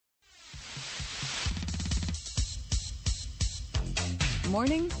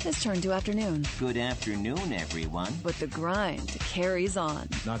Morning has turned to afternoon. Good afternoon, everyone. But the grind carries on.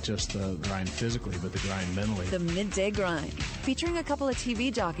 Not just the grind physically, but the grind mentally. The Midday Grind, featuring a couple of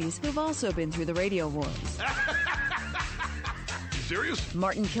TV jockeys who've also been through the radio wars. Serious?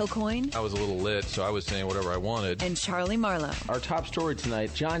 Martin Kilcoyne. I was a little lit, so I was saying whatever I wanted. And Charlie Marlowe. Our top story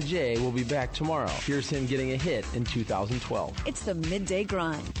tonight, John Jay will be back tomorrow. Here's him getting a hit in 2012. It's the Midday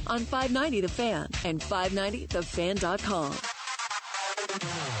Grind on 590 The Fan and 590thefan.com.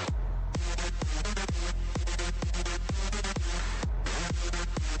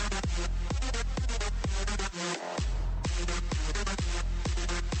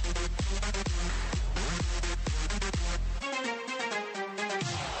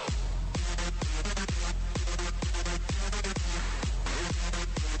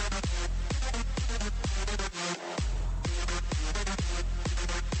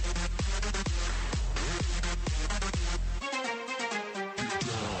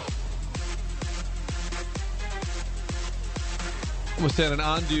 Almost had an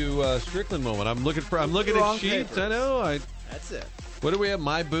Ondu Strickland moment. I'm looking at sheets. Papers. I know. That's it. What do we have?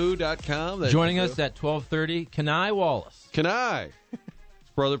 MyBoo.com. Joining us at 12:30, Kenai Wallace. Kenai. His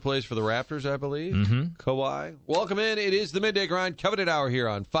brother plays for the Raptors, I believe. Mm-hmm. Kawhi. Welcome in. It is the Midday Grind, coveted hour here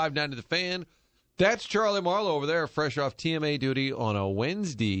on 590 The Fan. That's Charlie Marlowe over there, fresh off TMA duty on a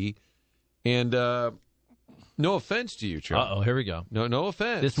Wednesday. And no offense to you, Charlie. Uh-oh, here we go. No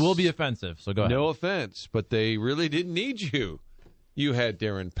offense. This will be offensive, so go ahead. No offense, but they really didn't need you. You had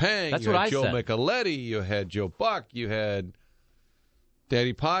Darren Pang. That's you what had I Joe said. Micheletti. You had Joe Buck. You had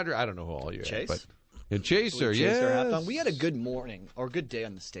Daddy Padre. I don't know who all you Chase? had. And Chaser, Halftime. We had a good morning or good day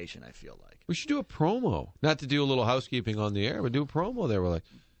on the station, I feel like. We should do a promo. Not to do a little housekeeping on the air, but do a promo there. We're like,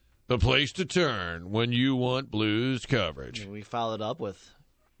 the place to turn when you want Blues coverage. We followed up with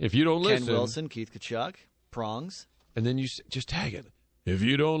If you don't listen. Ken Wilson, Keith Kachuk, Prongs. And then you just tag it. If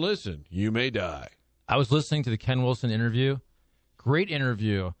you don't listen, you may die. I was listening to the Ken Wilson interview. Great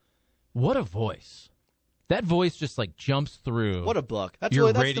interview. What a voice. That voice just like jumps through. What a book. That's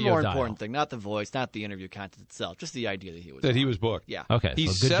your the radio more dial. important thing. Not the voice, not the interview content itself. Just the idea that he was He on. was booked. Yeah. Okay,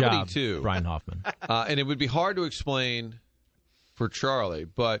 He's so good 72. job, Brian Hoffman. And it would be hard to explain for Charlie,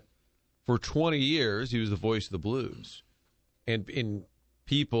 but for 20 years, he was the voice of the Blues. And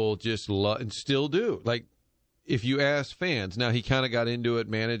people just love and still do. Like, if you ask fans, now he kind of got into it,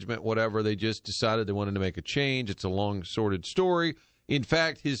 management, whatever, they just decided they wanted to make a change. It's a long, sordid story. In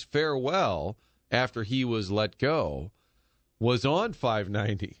fact, his farewell after he was let go was on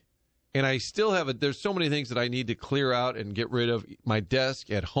 590. And I still have it. There's so many things that I need to clear out and get rid of. My desk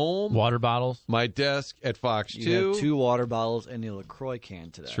at home. Water bottles. My desk at Fox 2. You had 2 water bottles and a LaCroix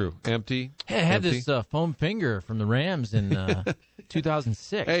can today. True. Empty. Hey, I had Empty. this foam finger from the Rams in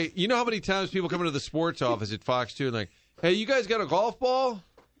 2006. Hey, you know how many times people come into the sports office at Fox 2 and like, hey, you guys got a golf ball?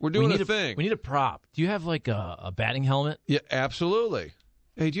 We're doing a thing. We need a prop. Do you have like a batting helmet? Yeah, absolutely.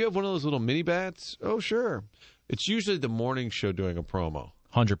 Hey, do you have one of those little mini bats? Oh, sure. It's usually the morning show doing a promo.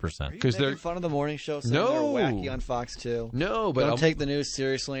 100%. Because they're they're fun of the morning show. Saying No. they're wacky on Fox 2. No, but Don't take the news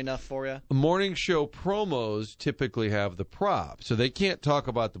seriously enough for you. morning show promos typically have the prop. So they can't talk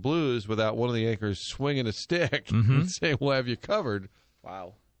about the Blues without one of the anchors swinging a stick and saying, we'll have you covered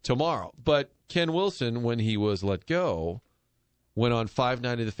Wow. tomorrow. But Ken Wilson, when he was let go, went on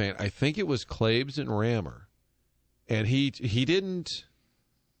 590 The Fan. I think it was Claves and Rammer. And he didn't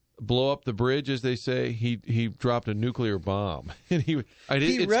blow up the bridge, as they say. He dropped a nuclear bomb. And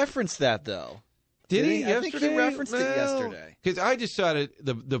he referenced that, though. Did he? I think he referenced it yesterday. Because I decided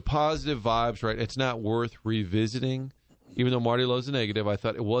the positive vibes, right, it's not worth revisiting. Even though Marty loves the negative, I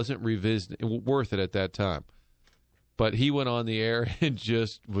thought it wasn't worth it at that time. But he went on the air and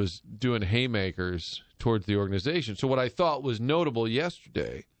just was doing haymakers towards the organization. So what I thought was notable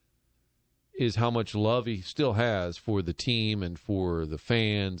yesterday is how much love he still has for the team and for the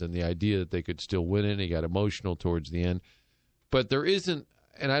fans and the idea that they could still win it. He got emotional towards the end. But there isn't,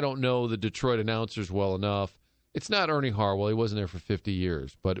 and I don't know the Detroit announcers well enough, it's not Ernie Harwell. He wasn't there for 50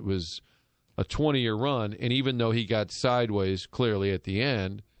 years, but it was a 20-year run. And even though he got sideways clearly at the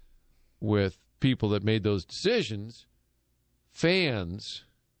end with people that made those decisions, fans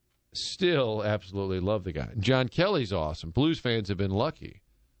still absolutely love the guy. John Kelly's awesome. Blues fans have been lucky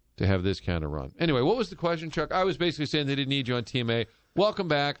to have this kind of run. Anyway, what was the question, Chuck? I was basically saying they didn't need you on TMA. Welcome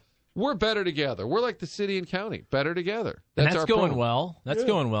back. We're better together. We're like the city and county. Better together. That's our going promo. well. That's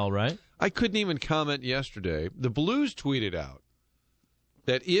going well, right? I couldn't even comment yesterday. The Blues tweeted out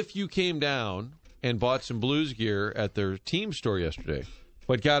that if you came down and bought some Blues gear at their team store yesterday,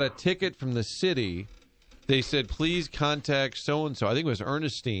 but got a ticket from the city, they said, please contact so-and-so. I think it was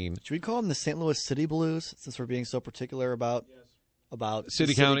Ernestine. Should we call them the St. Louis City Blues, since we're being so particular about about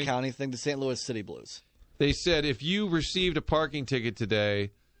City the County? County thing, the St. Louis City Blues. They said, if you received a parking ticket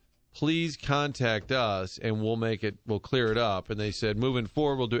today, please contact us and we'll clear it up. And they said, moving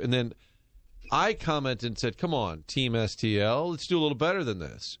forward, we'll do it. And then I commented and said, come on, Team STL, let's do a little better than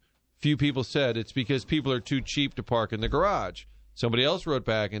this. Few people said it's because people are too cheap to park in the garage. Somebody else wrote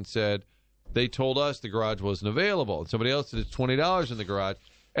back and said they told us the garage wasn't available. And somebody else said it's $20 in the garage.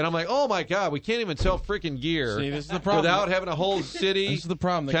 And I'm like, oh, my God, we can't even sell freaking gear. See, this is the problem. Without having a whole city. This is the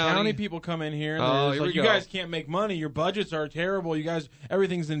problem. The county people come in here and they're like, you guys can't make money. Your budgets are terrible. You guys,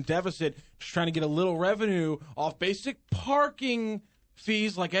 everything's in deficit. Just trying to get a little revenue off basic parking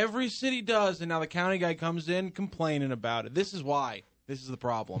fees like every city does. And now the county guy comes in complaining about it. This is why. This is the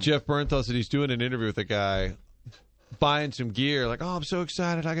problem. Jeff Bernthal said he's doing an interview with a guy buying some gear. Like, oh, I'm so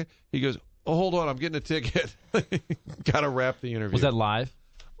excited. He goes, oh, hold on, I'm getting a ticket. Got to wrap the interview. Was that live?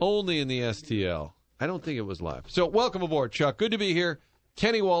 Only in the STL. I don't think it was live. So welcome aboard, Chuck. Good to be here.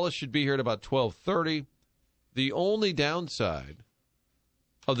 Kenny Wallace should be here at about 12:30. The only downside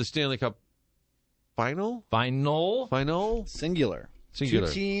of the Stanley Cup final? Singular. 2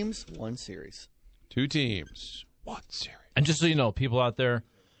 teams, 1 series. 2 teams, 1 series. And just so you know, people out there,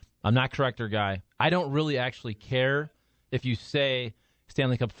 I'm not corrector guy. I don't really actually care if you say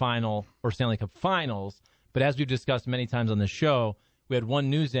Stanley Cup final or Stanley Cup finals. But as we've discussed many times on the show, we had one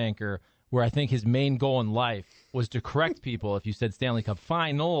news anchor where I think his main goal in life was to correct people if you said Stanley Cup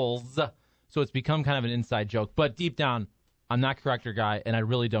finals. So it's become kind of an inside joke. But deep down, I'm not a corrector guy, and I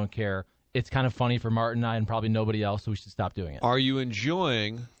really don't care. It's kind of funny for Martin and I and probably nobody else, so we should stop doing it. Are you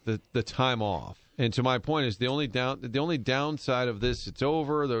enjoying the time off? And to my point is the only downside of this, it's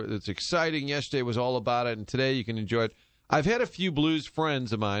over. It's exciting. Yesterday was all about it, and today you can enjoy it. I've had a few Blues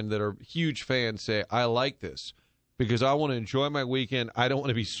friends of mine that are huge fans say, I like this because I want to enjoy my weekend. I don't want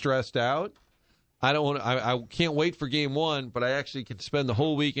to be stressed out. I can't wait for game 1, but I actually can spend the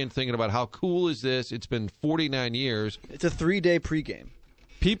whole weekend thinking about how cool is this. It's been 49 years. It's a 3-day pregame.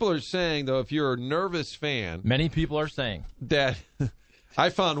 People are saying, though, if you're a nervous fan. Many people are saying. That I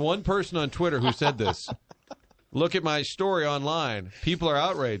found one person on Twitter who said this. Look at my story online. People are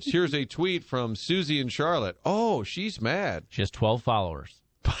outraged. Here's a tweet from Susie in Charlotte. Oh, she's mad. She has 12 followers,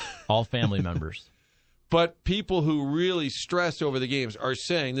 all family members. But people who really stress over the games are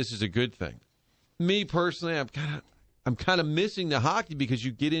saying this is a good thing. Me personally, I'm kind of missing the hockey because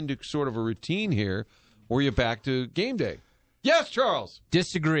you get into sort of a routine here where you're back to game day. Yes, Charles.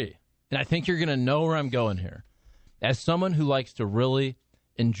 Disagree. And I think you're going to know where I'm going here. As someone who likes to really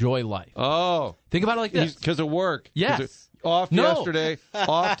enjoy life. Oh. Think about it like this. Because of work. Yes. Off yesterday,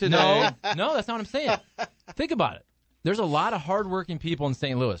 off today. No, that's not what I'm saying. Think about it. There's a lot of hardworking people in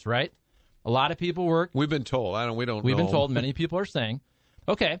St. Louis, right? A lot of people work. We've been told. We've been told. Many people are saying.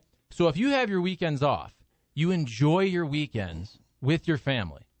 Okay, so if you have your weekends off, you enjoy your weekends with your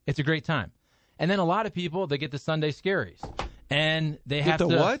family. It's a great time. And then a lot of people, they get the Sunday scaries. And they have the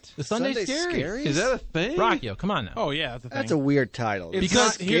to. What? The Sunday scaries? Is that a thing? Rockio, come on now. Oh, yeah, that's a thing. That's a weird title.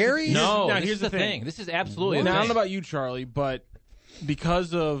 Because scary? No, now, this here's is the thing. This is absolutely a Now, I don't thing. know about you, Charlie, but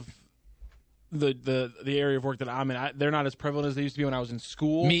because of the area of work that I'm in, they're not as prevalent as they used to be when I was in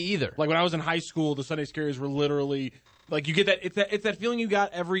school. Me either. Like when I was in high school, the Sunday scaries were literally like you get that. It's that feeling you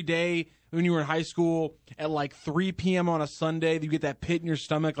got every day when you were in high school at like 3 p.m. on a Sunday. You get that pit in your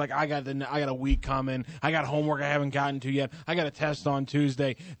stomach, like I got a week coming. I got homework I haven't gotten to yet. I got a test on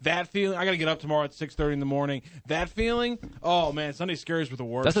Tuesday. That feeling, I got to get up tomorrow at 6:30 in the morning. That feeling, oh man, Sunday scaries were the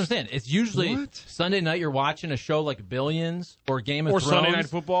worst. That's what I'm saying. It's usually Sunday night you're watching a show like Billions or Game of Thrones. Or Sunday Night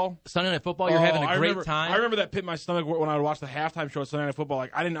Football. Sunday Night Football, you're having a great time. I remember that pit in my stomach when I would watch the halftime show at Sunday Night Football.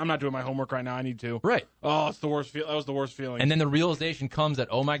 Like I'm not doing my homework right now. I need to. Right. Oh, it's the worst. That was the worst feeling. And then the realization comes that,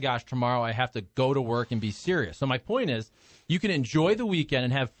 oh my gosh, tomorrow I have to go to work and be serious. So my point is, you can enjoy the weekend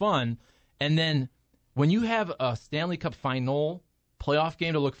and have fun, and then when you have a Stanley Cup final playoff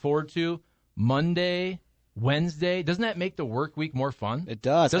game to look forward to, Monday, Wednesday, doesn't that make the work week more fun? It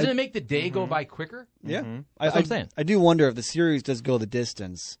does. Doesn't it make the day go by quicker? Yeah. That's what I'm saying. I do wonder if the series does go the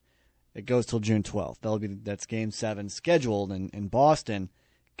distance. It goes till June 12th. That's Game 7 scheduled in Boston.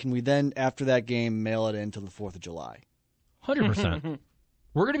 Can we then, after that game, mail it in till the 4th of July? 100%.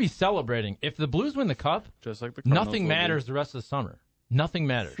 We're going to be celebrating. If the Blues win the Cup, just like the Cardinals nothing matters the rest of the summer. Nothing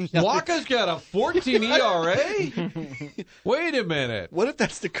matters. Waka's got a 14 ERA? Wait a minute. What if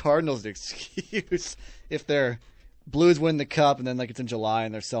that's the Cardinals' excuse? If their Blues win the Cup and then like it's in July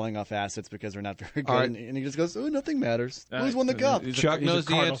and they're selling off assets because they're not very good, and he just goes, "Oh, nothing matters. Blues won the Cup." Chuck knows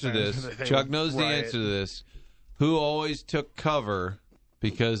the answer to this. Chuck knows the answer to this. Who always took cover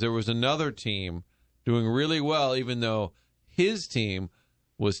because there was another team doing really well, even though his team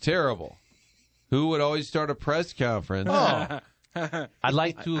was terrible. Who would always start a press conference I'd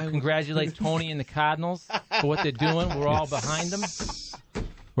like to congratulate Tony and the Cardinals for what they're doing. We're all behind them.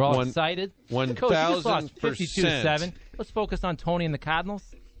 We're all excited. Coach, you just lost 52-7. Let's focus on Tony and the Cardinals.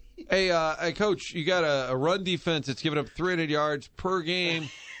 Hey, Coach, you got a run defense that's given up 300 yards per game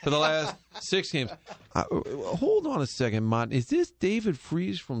for the last 6 games. Hold on a second, Mont. Is this David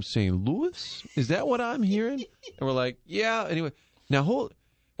Freese from St. Louis? Is that what I'm hearing? And we're like, yeah. Anyway, now hold.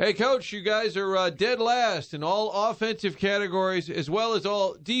 Hey, Coach, you guys are dead last in all offensive categories as well as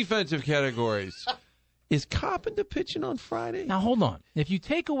all defensive categories. Is Carpenter pitching on Friday? Now, hold on. If you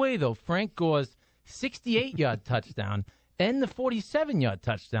take away, though, Frank Gore's 68-yard touchdown and the 47-yard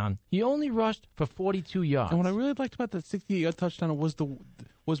touchdown, he only rushed for 42 yards. And what I really liked about that 68-yard touchdown was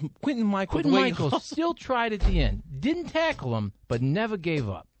Quentin Michael. Quentin Michael still tried at the end. Didn't tackle him, but never gave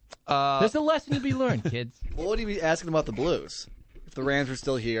up. There's a lesson to be learned, kids. Well, what are you be asking about the Blues? If the Rams were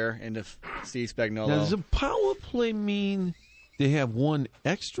still here and if Steve Spagnuolo... Now, does a power play mean they have one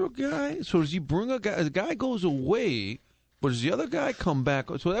extra guy? So does he bring a guy? The guy goes away, but does the other guy come back?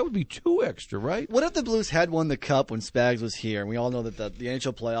 So that would be 2 extra, right? What if the Blues had won the Cup when Spags was here? And we all know that the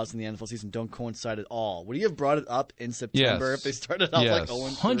NHL playoffs and the NFL season don't coincide at all. Would he have brought it up in September if they started out like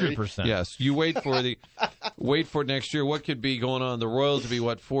 0-3? 100%. Yes. You wait for next year. What could be going on? The Royals would be,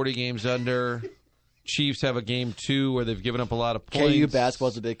 40 games under. Chiefs have a game 2 where they've given up a lot of points. KU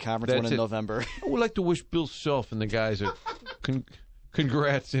basketball's a big conference win in November. I would like to wish Bill Self and the guys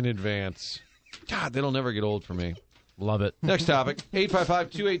congrats in advance. God, that'll never get old for me. Love it. Next topic,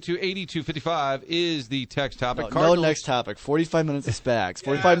 855-282-8255 is the text topic. No next topic. 45 minutes of Spags.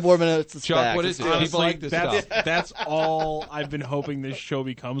 45 more minutes of Spags. Chuck, what is it? Honestly, People like this stuff. That's all I've been hoping this show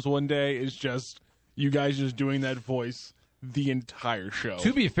becomes one day is just you guys just doing that voice the entire show.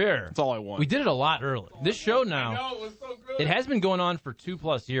 To be fair, that's all I want. We did it a lot early. This show now, I know, it was so good. It has been going on for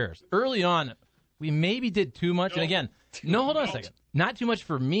 2+ years. Early on, we maybe did too much. And again, hold on a second. Not too much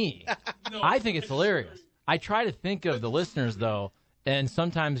for me. I think it's hilarious. I try to think of the listeners, though, and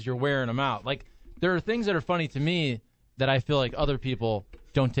sometimes you're wearing them out. Like, there are things that are funny to me that I feel like other people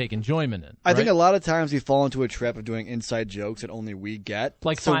don't take enjoyment in. I think a lot of times we fall into a trap of doing inside jokes that only we get.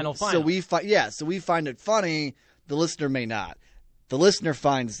 Like Final. So we find it funny. The listener may not. The listener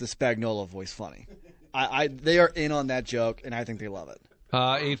finds the Spagnuolo voice funny. They are in on that joke, and I think they love it.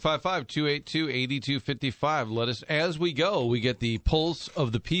 855-282-8255. Let us, as we go, we get the pulse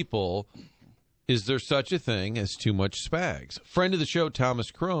of the people. Is there such a thing as too much Spags? Friend of the show,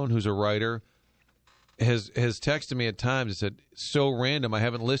 Thomas Crone, who's a writer, has texted me at times and said, so random, I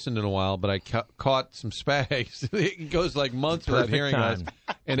haven't listened in a while, but I caught some Spags. It goes like months without hearing us.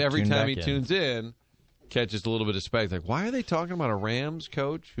 And every time he tunes in, catches a little bit of Spags. Like, why are they talking about a Rams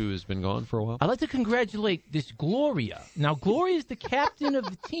coach who has been gone for a while? I'd like to congratulate this Gloria. Now, Gloria is the captain of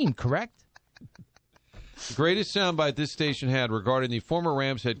the team, correct? The greatest soundbite this station had regarding the former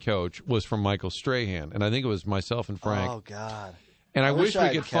Rams head coach was from Michael Strahan, and I think it was myself and Frank. Oh, God. And I wish we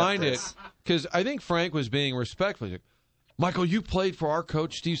could find it, because I think Frank was being respectful. Like, Michael, you played for our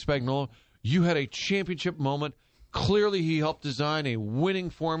coach, Steve Spagnuolo. You had a championship moment. Clearly, he helped design a winning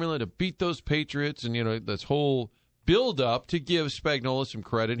formula to beat those Patriots, and this whole build-up to give Spagnuolo some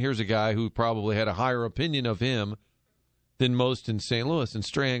credit. Here's a guy who probably had a higher opinion of him than most in St. Louis. And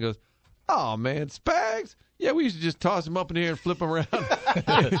Strahan goes, "Oh man, Spags? Yeah, we used to just toss him up in the air and flip him around."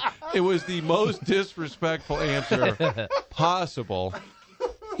 It was the most disrespectful answer possible.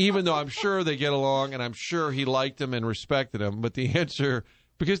 Even though I'm sure they get along, and I'm sure he liked him and respected him, but the answer.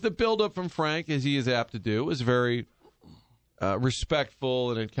 Because the build-up from Frank, as he is apt to do, was very respectful,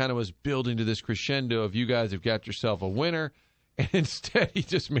 and it kind of was building to this crescendo of you guys have got yourself a winner. And instead, he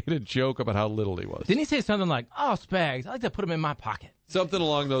just made a joke about how little he was. Didn't he say something like, "Oh, Spags, I like to put him in my pocket"? Something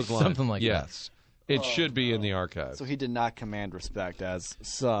along those lines. Something like that. Yes. It should be in the archive. So he did not command respect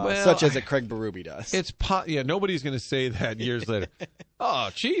such as Craig Berube does. Nobody's going to say that years later. "Oh,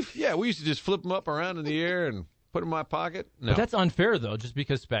 Chief, yeah, we used to just flip him up around in the air and put him in my pocket." No. But that's unfair, though, just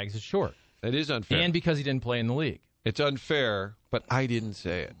because Spags is short. It is unfair. And because he didn't play in the league. It's unfair, but I didn't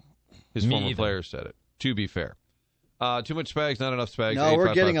say it. His former player said it, to be fair. Too much Spags, not enough Spags. No,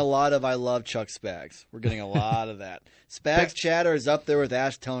 we're getting a lot of I love Chuck Spags. We're getting a lot of that. Spags chatter is up there with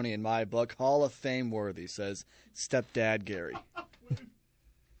Ash Toney in my book. Hall of Fame worthy, says stepdad Gary.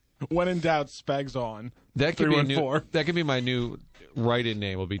 When in doubt, Spags on. That could be that could be my new write-in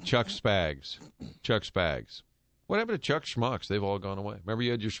name. Will be Chuck Spags. Chuck Spags. What happened to Chuck Schmucks? They've all gone away. Remember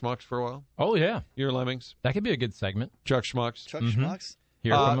you had your Schmucks for a while? Oh, yeah. Your Lemmings? That could be a good segment. Chuck Schmucks. Chuck Schmucks?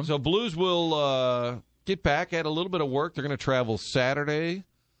 Hear from him. So Blues will get back at a little bit of work. They're going to travel Saturday,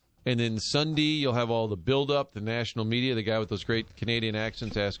 and then Sunday you'll have all the build-up, the national media, the guy with those great Canadian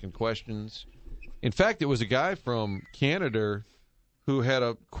accents asking questions. In fact, it was a guy from Canada who had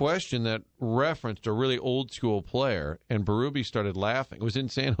a question that referenced a really old-school player, and Berube started laughing. It was in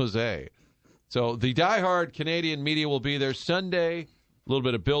San Jose. So the diehard Canadian media will be there Sunday, a little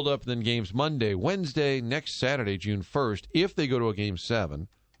bit of build-up, then games Monday, Wednesday, next Saturday, June 1st, if they go to a Game 7.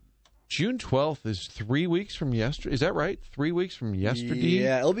 June 12th is 3 weeks from yesterday. Is that right? 3 weeks from yesterday?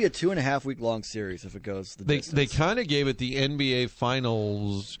 Yeah, it'll be a 2.5-week-long series if it goes the distance. They kind of gave it the NBA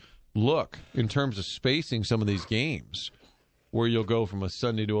Finals look in terms of spacing some of these games, where you'll go from a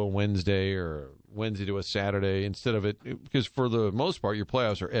Sunday to a Wednesday or a Wednesday to a Saturday instead of it, because for the most part, your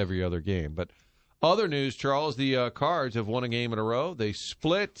playoffs are every other game. But other news, Charles, the Cards have won a game in a row. They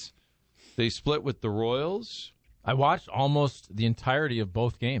split with the Royals. I watched almost the entirety of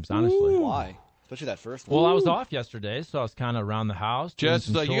both games, honestly. Ooh. Why? Especially that first one. Well, I was off yesterday, so I was kind of around the house.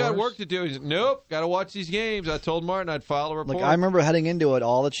 Just like, you got work to do. He's like, nope, got to watch these games. I told Martin I'd file a report. Like, I remember heading into it,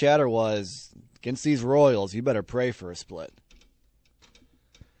 all the chatter was, against these Royals, you better pray for a split.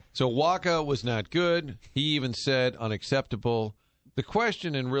 So Waka was not good. He even said unacceptable. The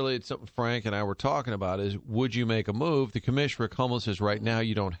question, and really it's something Frank and I were talking about, is would you make a move? The commissioner, Rick Hummel, says right now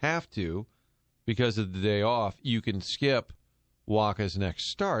you don't have to because of the day off. You can skip Waka's next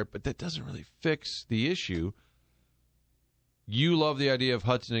start, but that doesn't really fix the issue. You love the idea of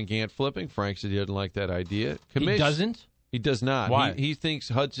Hudson and Gant flipping. Frank said he doesn't like that idea. He doesn't? He does not. Why? He thinks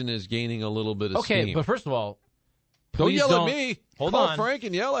Hudson is gaining a little bit of steam. Okay, but first of all, don't yell at me. Hold Call on. Frank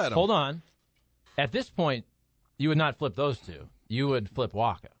and yell at him. Hold on. At this point, you would not flip those two. You would flip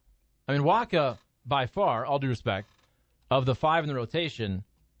Waka. I mean, Waka, by far, all due respect, of the five in the rotation,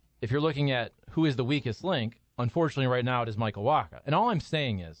 if you're looking at who is the weakest link, unfortunately right now it is Michael Waka. And all I'm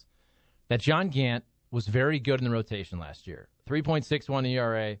saying is that John Gant was very good in the rotation last year. 3.61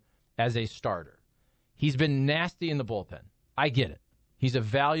 ERA as a starter. He's been nasty in the bullpen. I get it. He's a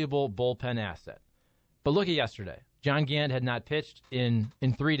valuable bullpen asset. But look at yesterday. John Gant had not pitched in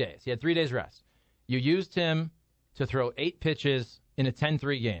 3 days. He had 3 days rest. You used him to throw 8 pitches in a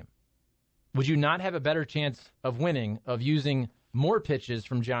 10-3 game. Would you not have a better chance of winning of using more pitches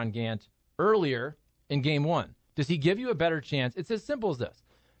from John Gant earlier in Game 1? Does he give you a better chance? It's as simple as this.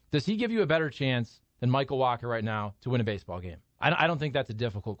 Does he give you a better chance than Michael Waka right now to win a baseball game? I don't think that's a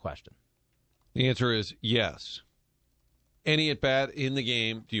difficult question. The answer is yes. Any at bat in the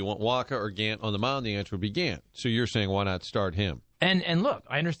game, do you want Waka or Gant on the mound? The answer would be Gant. So you're saying why not start him? And look,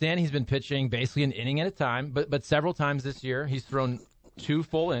 I understand he's been pitching basically an inning at a time, but several times this year he's thrown 2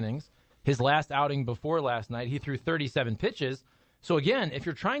 full innings. His last outing before last night, he threw 37 pitches. So again, if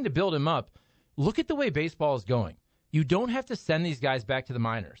you're trying to build him up, look at the way baseball is going. You don't have to send these guys back to the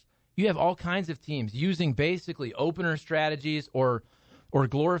minors. You have all kinds of teams using basically opener strategies or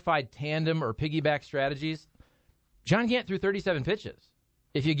glorified tandem or piggyback strategies. John Gant threw 37 pitches.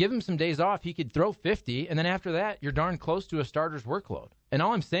 If you give him some days off, he could throw 50, and then after that, you're darn close to a starter's workload. And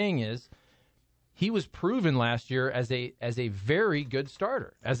all I'm saying is he was proven last year as a very good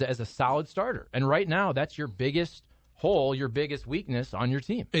starter, as a solid starter. And right now, that's your biggest hole, your biggest weakness on your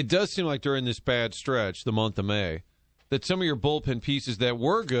team. It does seem like during this bad stretch, the month of May, that some of your bullpen pieces that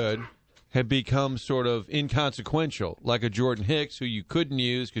were good have become sort of inconsequential, like a Jordan Hicks, who you couldn't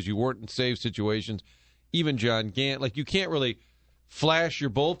use because you weren't in save situations. Even John Gant, like you can't really flash your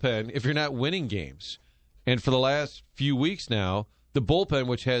bullpen if you're not winning games. And for the last few weeks now, the bullpen,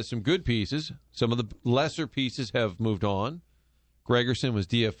 which has some good pieces, some of the lesser pieces have moved on. Gregerson was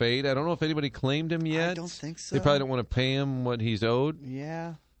DFA'd. I don't know if anybody claimed him yet. I don't think so. They probably don't want to pay him what he's owed.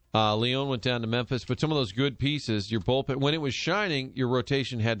 Yeah. Leon went down to Memphis, but some of those good pieces, your bullpen, when it was shining, your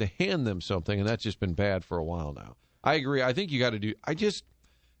rotation had to hand them something, and that's just been bad for a while now. I agree. I think you got to do.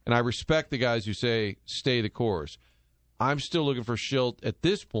 And I respect the guys who say stay the course. I'm still looking for Schilt at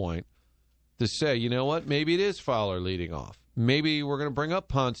this point to say, you know what, maybe it is Fowler leading off. Maybe we're going to bring up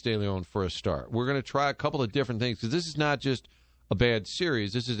Ponce de Leon for a start. We're going to try a couple of different things because this is not just a bad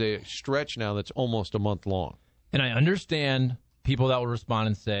series. This is a stretch now that's almost a month long. And I understand people that will respond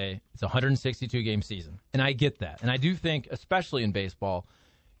and say it's a 162-game season. And I get that. And I do think, especially in baseball,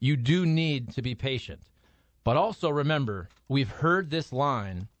 you do need to be patient. But also remember, we've heard this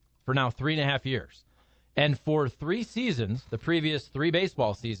line for now 3.5 years. And for 3 seasons, the previous 3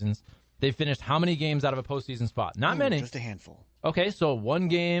 baseball seasons, they've finished how many games out of a postseason spot? Not many. Just a handful. Okay, so 1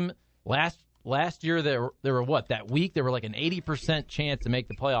 game. Last year, there were what? That week, there were like an 80% chance to make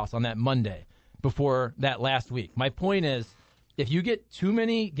the playoffs on that Monday before that last week. My point is, if you get too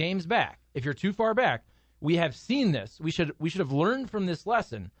many games back, if you're too far back, we have seen this. We should have learned from this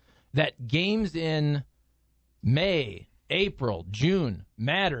lesson that games in May, April, June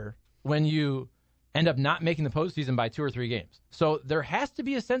matter when you end up not making the postseason by 2 or 3 games. So there has to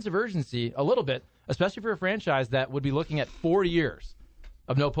be a sense of urgency, a little bit, especially for a franchise that would be looking at 4 years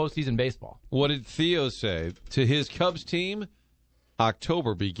of no postseason baseball. What did Theo say to his Cubs team?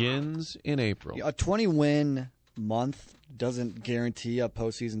 October begins in April. A 20-win month doesn't guarantee a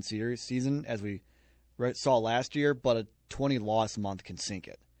postseason season, as we saw last year, but a 20-loss month can sink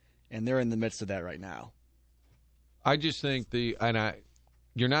it. And they're in the midst of that right now. I just think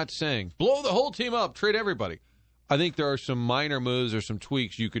you're not saying blow the whole team up, trade everybody. I think there are some minor moves or some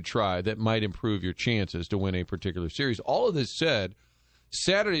tweaks you could try that might improve your chances to win a particular series. All of this said,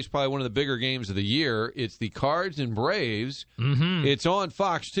 Saturday is probably one of the bigger games of the year. It's the Cards and Braves. Mm-hmm. It's on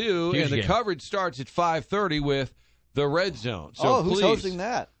Fox 2, Huge and the game. coverage starts at 5:30 with the Red Zone. So who's hosting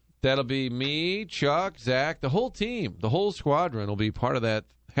that? That'll be me, Chuck, Zach, the whole team, the whole squadron will be part of that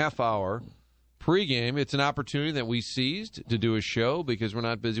half-hour pregame. It's an opportunity that we seized to do a show because we're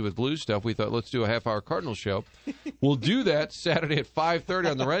not busy with blue stuff. We thought, let's do a half-hour Cardinal show. We'll do that Saturday at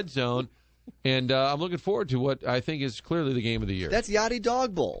 5:30 on the Red Zone. And I'm looking forward to what I think is clearly the game of the year. That's Yachty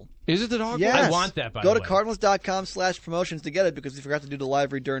Dog Bowl. Is it the Dog Yes. Bowl? I want that, by Go the to way. cardinals.com/promotions to get it because we forgot to do the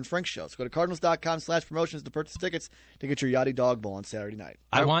live read during Frank's show. So go to cardinals.com/promotions to purchase tickets to get your Yachty Dog Bowl on Saturday night.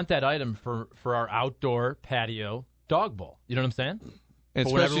 I want that item for our outdoor patio dog bowl. You know what I'm saying? And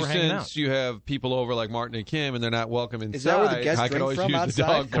For whenever especially we're hanging since out. you have people over like Martin and Kim and they're not welcome inside, Is that where the guests I could drink always from, use outside? the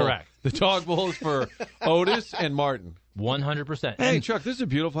dog bowl. Correct. The dog bowl is for Otis and Martin. 100%. Hey, And Chuck, this is a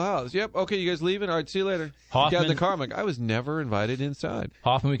beautiful house. Yep. Okay, you guys leaving? All right, see you later. Hoffman- Got in the car. I'm like, I was never invited inside.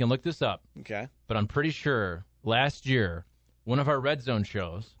 Hoffman, we can look this up, Okay. but I'm pretty sure last year, one of our Red Zone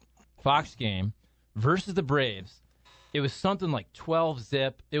shows, Fox game versus the Braves, it was something like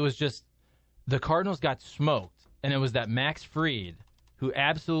 12-zip. It was just the Cardinals got smoked, and it was that Max Fried who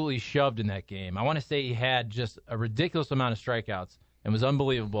absolutely shoved in that game. I want to say he had just a ridiculous amount of strikeouts and was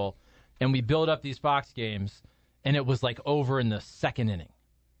unbelievable. And we built up these Fox games, and it was like over in the second inning.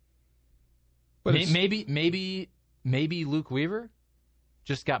 But it's- Maybe Luke Weaver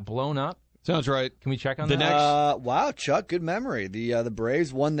just got blown up. Sounds right. Can we check on The that? next- Wow, Chuck, good memory. The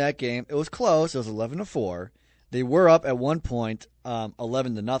Braves won that game. It was close. It was 11-4. They were up at one point,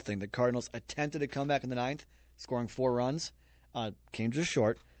 11-0. The Cardinals attempted to come back in the ninth, scoring 4 runs. Came just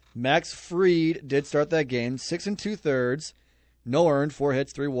short. Max Fried did start that game, 6 2/3, no earned, 4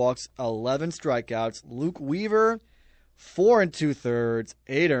 hits, 3 walks, 11 strikeouts. Luke Weaver, 4 2/3,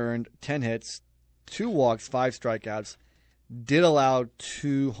 8 earned, 10 hits, 2 walks, 5 strikeouts. Did allow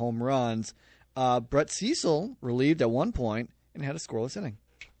 2 home runs. Brett Cecil relieved at one point and had a scoreless inning.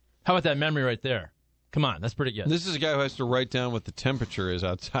 How about that memory right there? Come on, that's pretty good. This is a guy who has to write down what the temperature is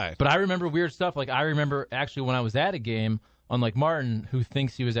outside. But I remember weird stuff. Like I remember actually when I was at a game, unlike Martin, who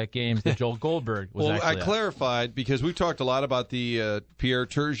thinks he was at games that Joel Goldberg was Well, I actually at. clarified because we've talked a lot about the Pierre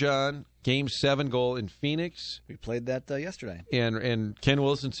Turgeon Game 7 goal in Phoenix. We played that yesterday. And Ken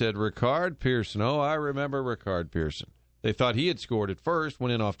Wilson said, Ricard Pearson. Oh, I remember Ricard Pearson. They thought he had scored at first,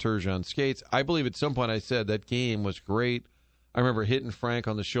 went in off Turgeon's skates. I believe at some point I said that game was great. I remember hitting Frank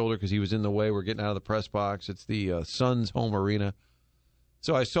on the shoulder because he was in the way. We're getting out of the press box. It's the Suns home arena.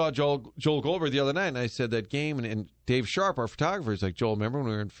 So I saw Joel Goldberg the other night, and I said that game, and Dave Sharp, our photographer, is like, Joel, remember when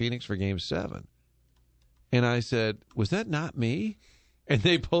we were in Phoenix for Game 7? And I said, was that not me? And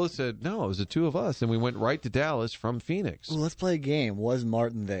they both said, no, it was the two of us, and we went right to Dallas from Phoenix. Well, let's play a game. Was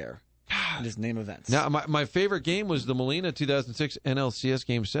Martin there? And just name events. Now, my favorite game was the Molina 2006 NLCS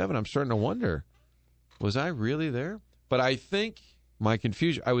Game 7. I'm starting to wonder, was I really there? But I think my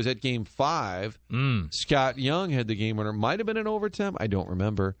confusion, I was at Game 5. Scott Young had the game winner. Might have been in overtime. I don't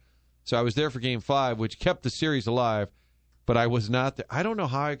remember. So I was there for Game 5, which kept the series alive, but I was not there. I don't know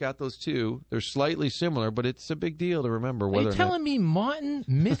how I got those two. They're slightly similar, but it's a big deal to remember Are whether you or not. telling me Martin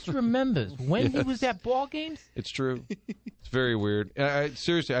misremembers when he was at ball games? It's true. It's very weird.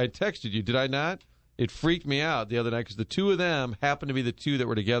 Seriously, I texted you. Did I not? It freaked me out the other night because the two of them happened to be the two that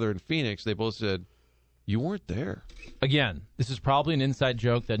were together in Phoenix. They both said, you weren't there. Again, this is probably an inside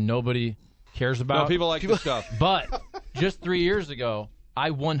joke that nobody cares about. No, people like this stuff. But just 3 years ago,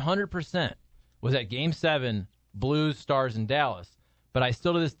 I 100% was at Game 7, Blues, Stars, in Dallas. But I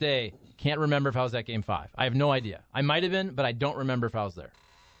still to this day can't remember if I was at Game 5. I have no idea. I might have been, but I don't remember if I was there.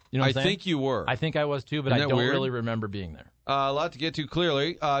 You know what I'm saying? think you were. I think I was too, but Isn't I that don't weird? really remember being there. A lot to get to,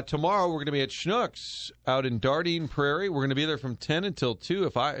 clearly. Tomorrow we're going to be at Schnucks out in Dardine Prairie. We're going to be there from 10 until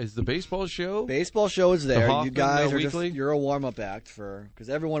 2. Is the baseball show? Baseball show is there. Hoffman, You guys are weekly? you're a warm-up act because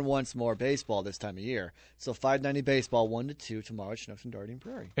everyone wants more baseball this time of year. So 590 baseball 1 to 2 tomorrow at Schnucks and Dardine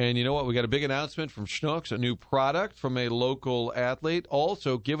Prairie. And you know what? We got a big announcement from Schnucks, a new product from a local athlete.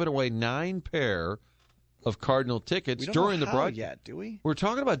 Also, giving away 9 pair of Cardinal tickets We don't during know the how broadcast. yet, do we? We're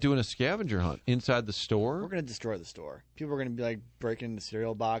talking about doing a scavenger hunt inside the store. We're going to destroy the store. People are going to be like breaking into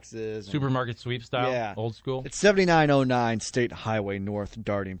cereal boxes. and- Supermarket sweep style, Yeah. old school. It's 7909 State Highway North,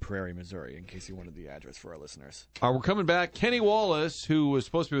 Darting Prairie, Missouri, in case you wanted the address for our listeners. We're coming back. Kenny Wallace, who was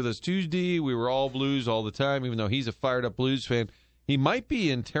supposed to be with us Tuesday. We were all Blues all the time, even though he's a fired-up Blues fan. He might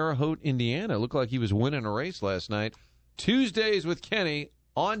be in Terre Haute, Indiana. It looked like he was winning a race last night. Tuesdays with Kenny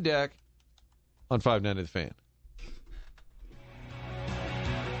on deck on 590 The Fan.